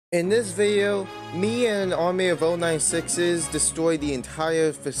In this video, me and an army of 096s destroyed the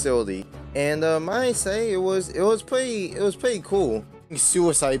entire facility, and I say it was pretty cool.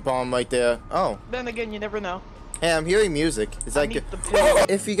 Suicide bomb right there. Oh. Then again, you never know. Hey, I'm hearing music. Is that good?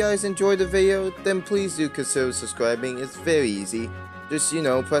 If you guys enjoyed the video, then please do consider subscribing. It's very easy. Just, you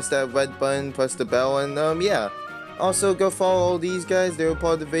know, press that red button, press the bell, and yeah. Also, go follow all these guys. They were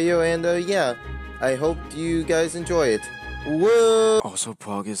part of the video, and yeah. I hope you guys enjoy it. Whoa! Also,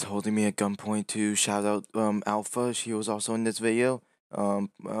 Prog is holding me at gunpoint to shout out Alpha. She was also in this video.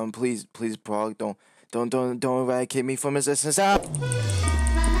 Please, Prog, don't eradicate me from existence.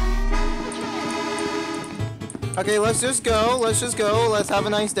 Okay, let's just go. Let's have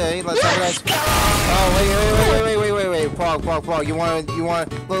a nice day. Let's have a nice. Oh wait, Prog. You want?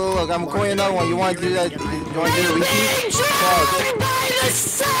 Look, I'm recording another one. You want to do that? You want to do the repeat?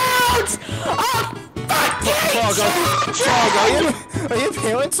 Prog, are your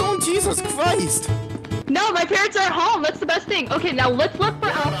parents home? Jesus Christ! No, my parents are at home. That's the best thing. Okay, now let's look for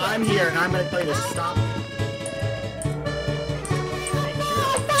Alpha. I'm here, and I'm gonna tell you to stop.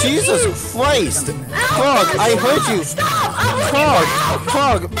 Jesus Christ! Prog, I heard you! Stop!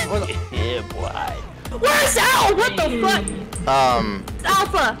 Prog! Yeah, boy. Where's Al? What the fuck?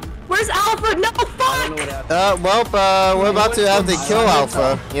 Alpha! Where's Alpha? No, fuck! We're about to have to kill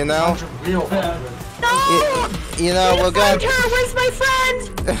Alpha, you know? No! You know, we're gonna... Where's my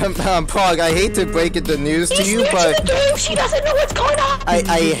friend? Prog, I hate to break the news to you, He's but... new to the game. She doesn't know what's going on!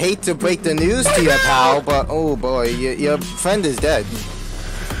 I hate to break the news to you, pal, but oh boy, your friend is dead.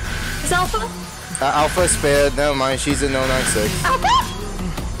 Is Alpha? Alpha spared, never mind, she's in 096. Alpha?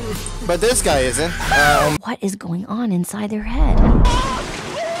 But this guy isn't. What is going on inside their head?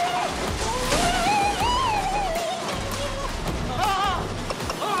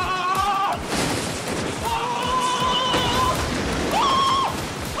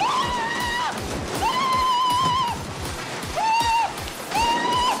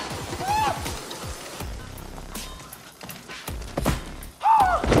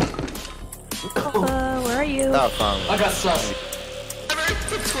 Where are you? Oh, fine. I got some.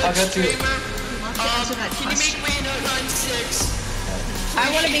 I got two. Can you make me a 96? I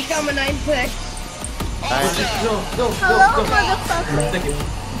want to become a 96. Go. Hello, motherfucker. Thank you.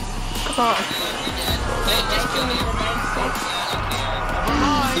 Come on.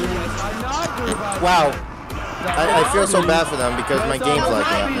 Wow. I feel so bad for them because my game's like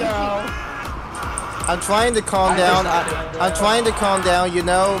that. I'm trying to calm down. I'm trying to calm down, you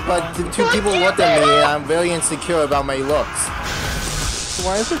know, but the two people looked at me and I'm very insecure about my looks.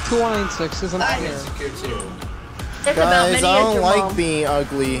 Why is there 296s on here? Guys, I don't like being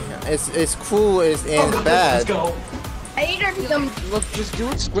ugly. It's cruel and bad. Let's go. I need her to become. Look, just do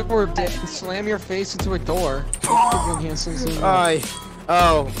what Squidward did and slam your face into a door. A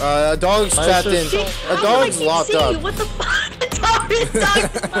dog's trapped in. A dog's locked up. What the fuck? The dog is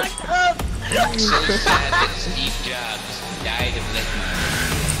locked up. Steve Jobs died of letting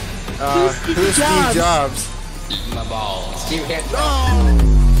Who's Steve Jobs? eat my balls. Steve can't.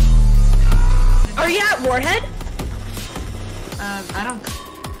 Are you at Warhead? I don't.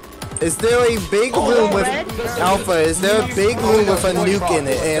 Is there a big room with Alpha? Is there a big room with a nuke in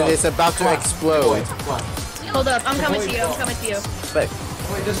it and it's about to explode? Hold up, I'm coming to you. But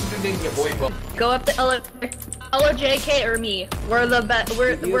Wait, this is making a boy club. Go up to LOJK or me. We're the best.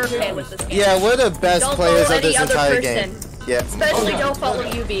 We're okay with this game. yeah, we're the best Don't players follow of this any other entire person. game. Yeah. Especially don't follow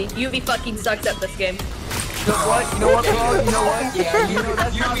UB. UB fucking sucks at this game. You know what, Prog? You know what? Yeah, you know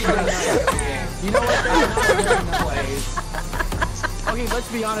that's not good. You know what? That's not Okay, let's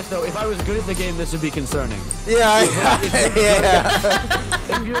be honest though. If I was good at the game, this would be concerning. Yeah.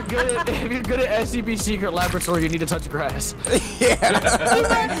 If you're good at SCP Secret Laboratory, you need to touch grass. Yeah.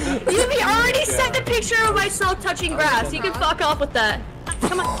 UB already sent a picture of myself touching grass. You can fuck off with that.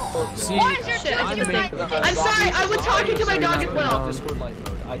 Come on. See, Shit, I'm sorry. I was talking to my dog as well. Discord light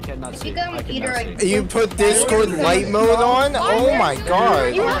mode. I cannot see. You put Discord light mode on? Oh my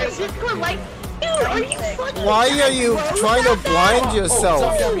god. You want Discord light? Dude, are you fucking? Why are you trying to blind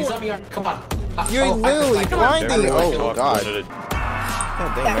yourself? Come on. You're literally blinding. Oh god.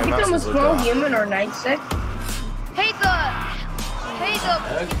 God dang, my mouse is so bad. human or 96? Hey the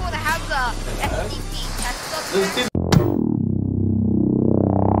people that have the SCP. That's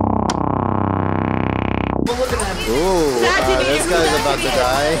Ooh, this guy's about to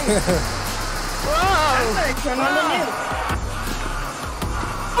die. Whoa! Turn on the nuke.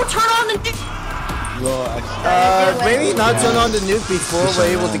 Oh, turn on the nuke. Maybe not turn on the nuke before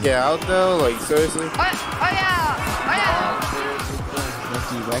we're able to get out though, like seriously. Oh yeah.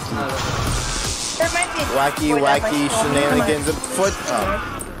 Wacky shenanigans afoot. Oh.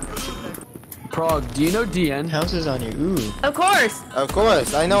 Prog, do you know DN? Houses on you. Ooh. Of course. Of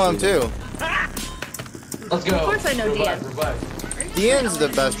course, I know him too. Let's go. Of course I know Dean. Dean's the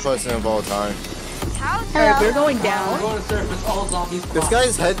best person of all time. Alright, we're going We're down. going to surface all zombies. This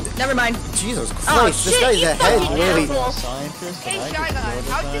guy's head. Never mind. Jesus Christ, Oh, this shit, guy's you head fucking really. asshole. Scientist. Hey, I Shy could Guy,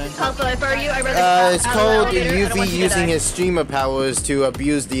 go how to did science. Also, if I were you, I'd rather It's out of the called elevator. I don't UV want you to using die. his streamer powers to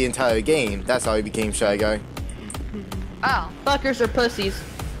abuse the entire game. That's how he became Shy Guy. Oh. Fuckers are pussies.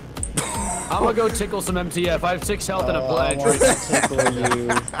 I'm gonna go tickle some MTF. I have 6 health and a I pledge. want to tickle you.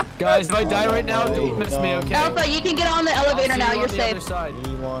 Guys, if I die right now, don't miss me, okay? Alpha, you can get on the elevator now. You're safe.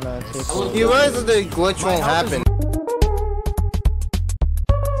 We wanna tickle You realize that the glitch won't happen.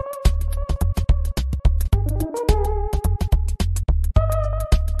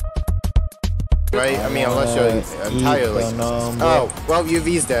 Right? I mean, unless you're entirely. Oh, well,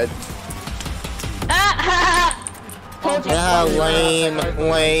 UV's dead. Told you. Yeah, lame,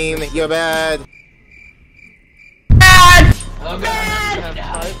 lame, you're bad. Five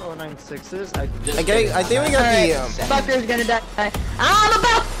 096s. Okay, I think we got the, Fucker's gonna die. I'm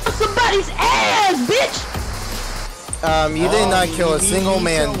about somebody's ass, bitch! you did not kill a single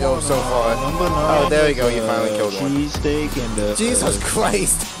man so far. Oh, there we go, you finally killed one. Cheesesteak and Jesus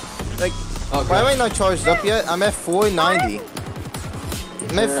Christ! Like, why am I not charged up yet? I'm at 490.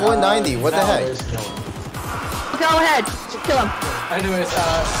 I'm at 490, what the heck? Go ahead, kill him. Anyways,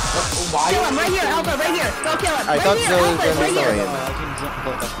 why? Kill him, right here, Alpha, right here. Go kill him. I Right thought here, Zoe was Alpha, gonna be right here. sorry. I can jump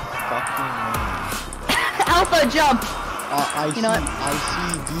like a fucking Alpha, jump. you know what? I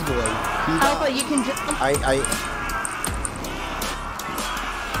see D-boy. Alpha, you can jump.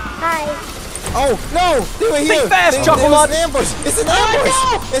 Oh, no! They were here! fast, There Chocolate! was an ambush! It's an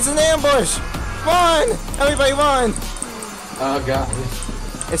ambush! It's an ambush! Run! Everybody run! Oh god.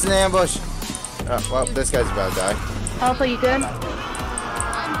 It's an ambush. Oh, well, this guy's about to die. Alpha, you good?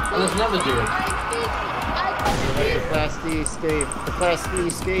 Oh, there's another dude. The Class D escaped. The Class D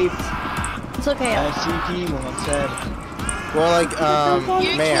escaped. It's okay. Alpha. SCP one said. Well, like,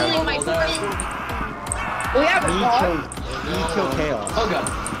 man. We have a Me kill chaos. Oh god.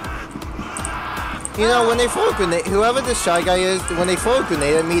 You know, when they throw a grenade, whoever the Shy Guy is, when they throw a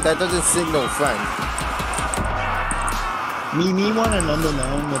grenade at me, that doesn't signal friend. Me want an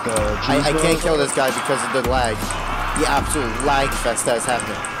unknown with a I can't kill this guy because of the lag. The absolute lag fest that's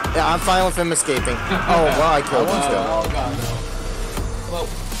happening. Yeah, I'm fine with him escaping. Oh, well, I killed him still. Oh god, no. Well,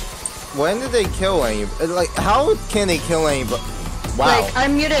 When did they kill anybody? Like, how can they kill anybody? Wow. Like,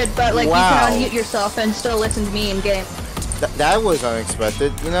 I'm muted, but like Wow. you can unmute yourself and still listen to me in game. That was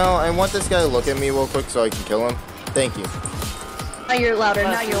unexpected. You know, I want this guy to look at me real quick so I can kill him. Thank you. Now you're louder.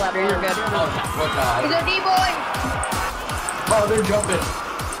 Now you're louder. You're good. oh god. He's a D-boy. Oh, they're jumping.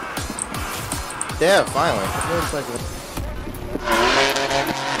 Yeah, finally. Looks like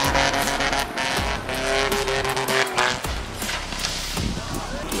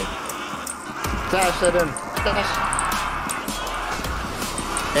Dash at him. Dash.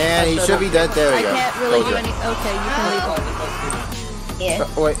 And he should be dead. There I we go. can't really Told do you. any. Okay, you can leave.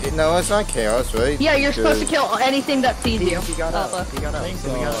 Yeah. Wait, no, it's not chaos, right? Yeah, you're supposed to kill anything that feeds you. He got out. Alpha. He got out. Oh.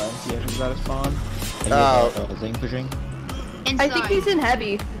 So we got MTF is about to spawn. Zing pushing. I think he's in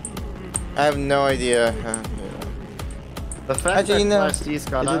heavy. I have no idea. The fact Actually, that no. Class D's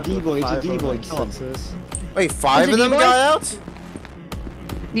got out. D-boy, it's a D-boy. Kill him. Wait, 5 Is of it them D-boy? got out?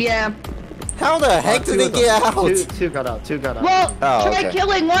 Yeah. How the heck did they get out? Two got out. Two got out. Well, Oh, try okay.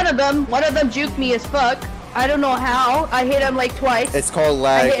 killing one of them. One of them juked me as fuck. I don't know how. I hit him like twice. It's called I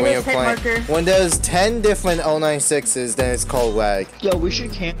lag hit when you're his hit playing. marker. When there's 10 different 096s, then it's called lag. Yo, we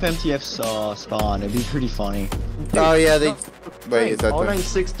should camp MTF spawn. It'd be pretty funny. Oh yeah, they. Wait, is that all the?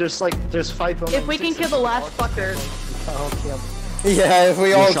 96? There's 5. If we can kill the last fucker. Yeah, if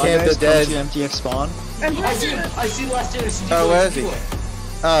we all camp the dead. MTF spawn. I see the last dude. Oh, where is he?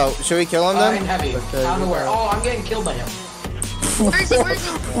 Oh, should we kill him In then? heavy. Out of nowhere. Oh, I'm getting killed by him. Where is he? Where is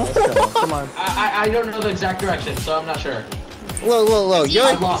he? Come on. I don't know the exact direction, so I'm not sure. Look, I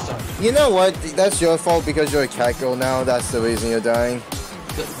you're. lost him. You know what? That's your fault because you're a cat girl now. That's the reason you're dying.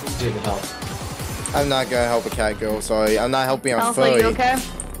 Dude, help. I'm not gonna help a cat girl. Sorry, I'm not helping a Alpha, furry. you okay?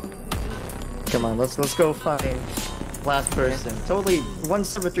 Come on, let's go find last person. Totally,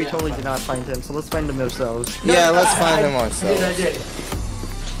 173 totally did not find him, so let's find him ourselves. Yeah, let's find him I ourselves. did.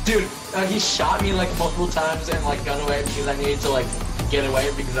 Dude, he shot me like multiple times and like gun away because I needed to like get away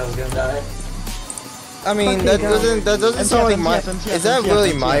because I was gonna die. I mean, that doesn't sound like my. Is that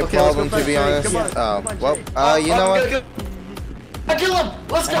really my problem, to be honest? Oh, well, you know what? I kill him!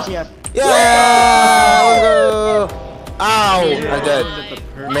 Let's go! MTF. Yeah! Let's go! Ow! I'm dead.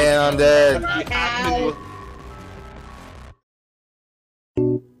 Man, I'm dead.